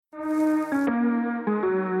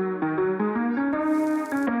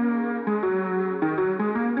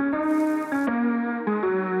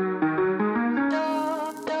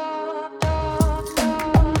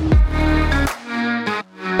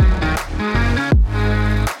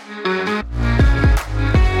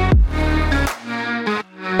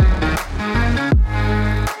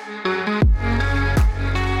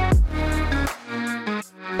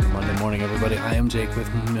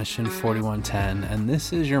Revelation 41:10, and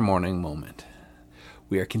this is your morning moment.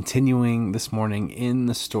 We are continuing this morning in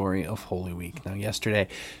the story of Holy Week. Now, yesterday,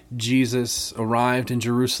 Jesus arrived in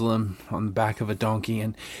Jerusalem on the back of a donkey,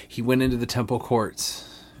 and he went into the temple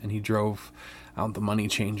courts, and he drove out the money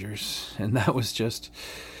changers, and that was just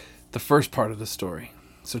the first part of the story.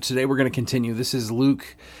 So today we're going to continue. This is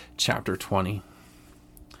Luke chapter 20.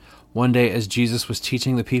 One day, as Jesus was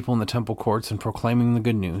teaching the people in the temple courts and proclaiming the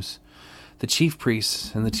good news, the chief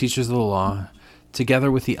priests and the teachers of the law, together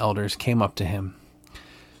with the elders, came up to him.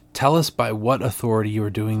 "Tell us by what authority you are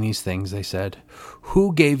doing these things," they said.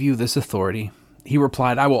 "Who gave you this authority?" He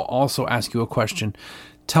replied, "I will also ask you a question.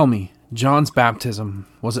 Tell me, John's baptism,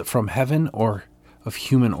 was it from heaven or of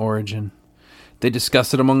human origin?" They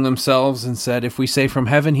discussed it among themselves and said, "If we say from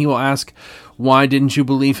heaven, he will ask, 'Why didn't you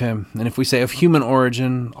believe him?' And if we say of human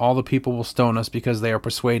origin, all the people will stone us because they are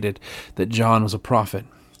persuaded that John was a prophet."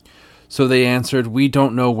 So they answered, "We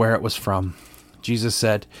don't know where it was from." Jesus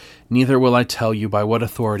said, "Neither will I tell you by what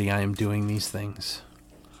authority I am doing these things."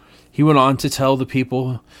 He went on to tell the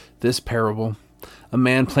people this parable. A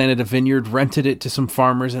man planted a vineyard, rented it to some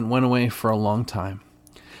farmers, and went away for a long time.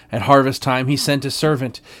 At harvest time, he sent a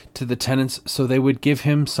servant to the tenants so they would give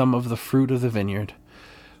him some of the fruit of the vineyard.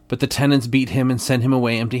 But the tenants beat him and sent him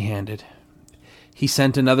away empty-handed. He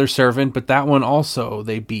sent another servant, but that one also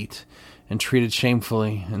they beat and treated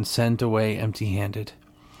shamefully and sent away empty-handed.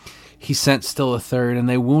 He sent still a third, and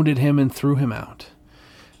they wounded him and threw him out.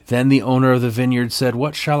 Then the owner of the vineyard said,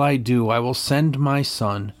 "What shall I do? I will send my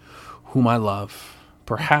son, whom I love.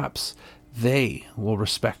 Perhaps they will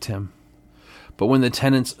respect him." But when the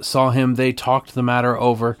tenants saw him, they talked the matter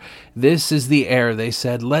over. "This is the heir," they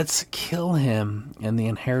said. "Let's kill him, and the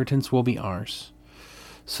inheritance will be ours."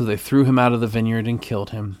 So they threw him out of the vineyard and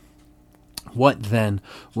killed him. What then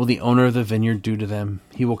will the owner of the vineyard do to them?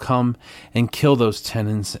 He will come and kill those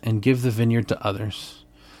tenants and give the vineyard to others.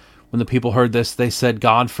 When the people heard this, they said,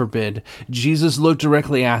 "God forbid." Jesus looked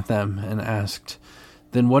directly at them and asked,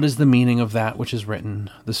 "Then what is the meaning of that which is written?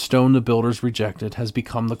 The stone the builders rejected has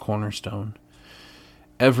become the cornerstone.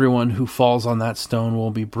 Everyone who falls on that stone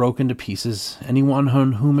will be broken to pieces. Anyone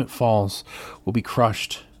on whom it falls will be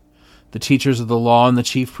crushed." The teachers of the law and the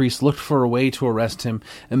chief priests looked for a way to arrest him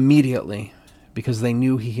immediately, because they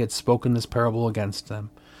knew he had spoken this parable against them.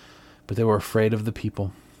 But they were afraid of the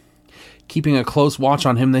people. Keeping a close watch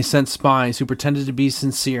on him, they sent spies who pretended to be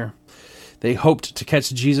sincere. They hoped to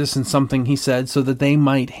catch Jesus in something he said, so that they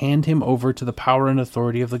might hand him over to the power and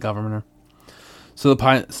authority of the governor. So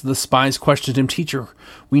the spies questioned him, "Teacher,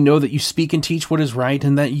 we know that you speak and teach what is right,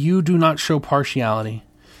 and that you do not show partiality,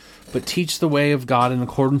 but teach the way of God in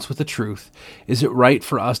accordance with the truth. Is it right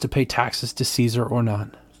for us to pay taxes to Caesar or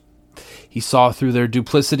not?" He saw through their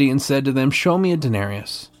duplicity and said to them, "Show me a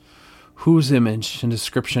denarius. Whose image and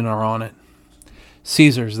description are on it?"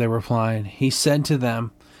 "Caesar's," they replied. He said to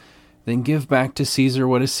them, "Then give back to Caesar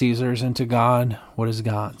what is Caesar's, and to God what is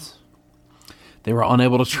God's." They were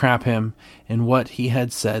unable to trap him in what he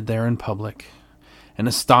had said there in public, and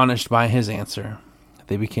astonished by his answer,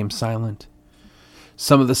 they became silent.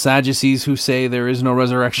 Some of the Sadducees, who say there is no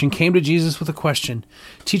resurrection, came to Jesus with a question.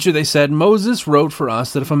 "Teacher," they said, "Moses wrote for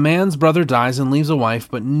us that if a man's brother dies and leaves a wife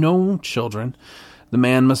but no children, the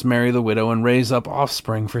man must marry the widow and raise up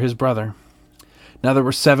offspring for his brother. Now there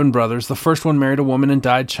were 7 brothers. The first one married a woman and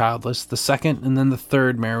died childless. The second and then the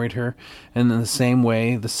third married her, and in the same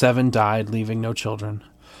way the 7 died, leaving no children.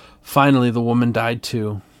 Finally the woman died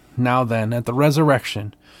too. Now then, at the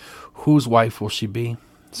resurrection, whose wife will she be,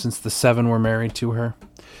 since the 7 were married to her?"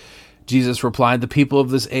 Jesus replied, "The people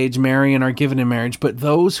of this age marry and are given in marriage, but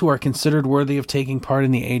those who are considered worthy of taking part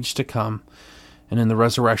in the age to come and in the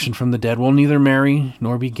resurrection from the dead will neither marry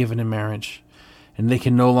nor be given in marriage. And they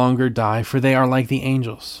can no longer die, for they are like the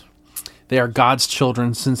angels. They are God's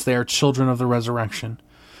children, since they are children of the resurrection.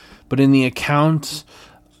 But in the account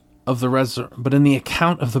of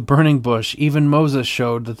the burning bush, even Moses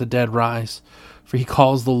showed that the dead rise. For he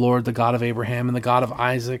calls the Lord the God of Abraham, and the God of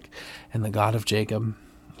Isaac, and the God of Jacob.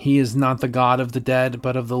 He is not the God of the dead,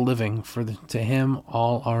 but of the living, for to him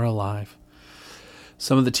all are alive."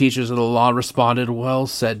 Some of the teachers of the law responded, "Well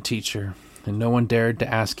said, teacher," and no one dared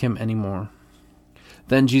to ask him any more.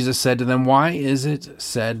 Then Jesus said to them, "Why is it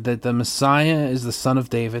said that the Messiah is the son of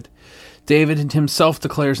David? David himself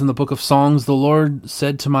declares in the book of Songs, 'The Lord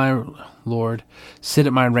said to my Lord, sit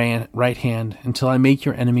at my right hand until I make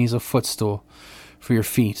your enemies a footstool for your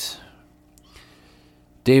feet.'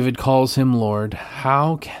 David calls him Lord.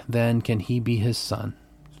 How then can he be his son?"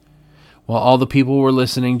 While all the people were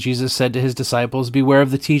listening, Jesus said to his disciples, "Beware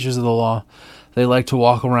of the teachers of the law. They like to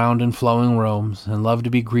walk around in flowing robes and love to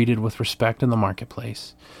be greeted with respect in the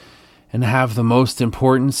marketplace, and have the most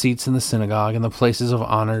important seats in the synagogue and the places of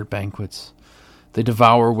honor at banquets. They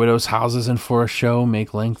devour widows' houses and for a show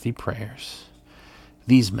make lengthy prayers.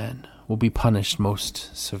 These men will be punished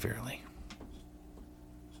most severely.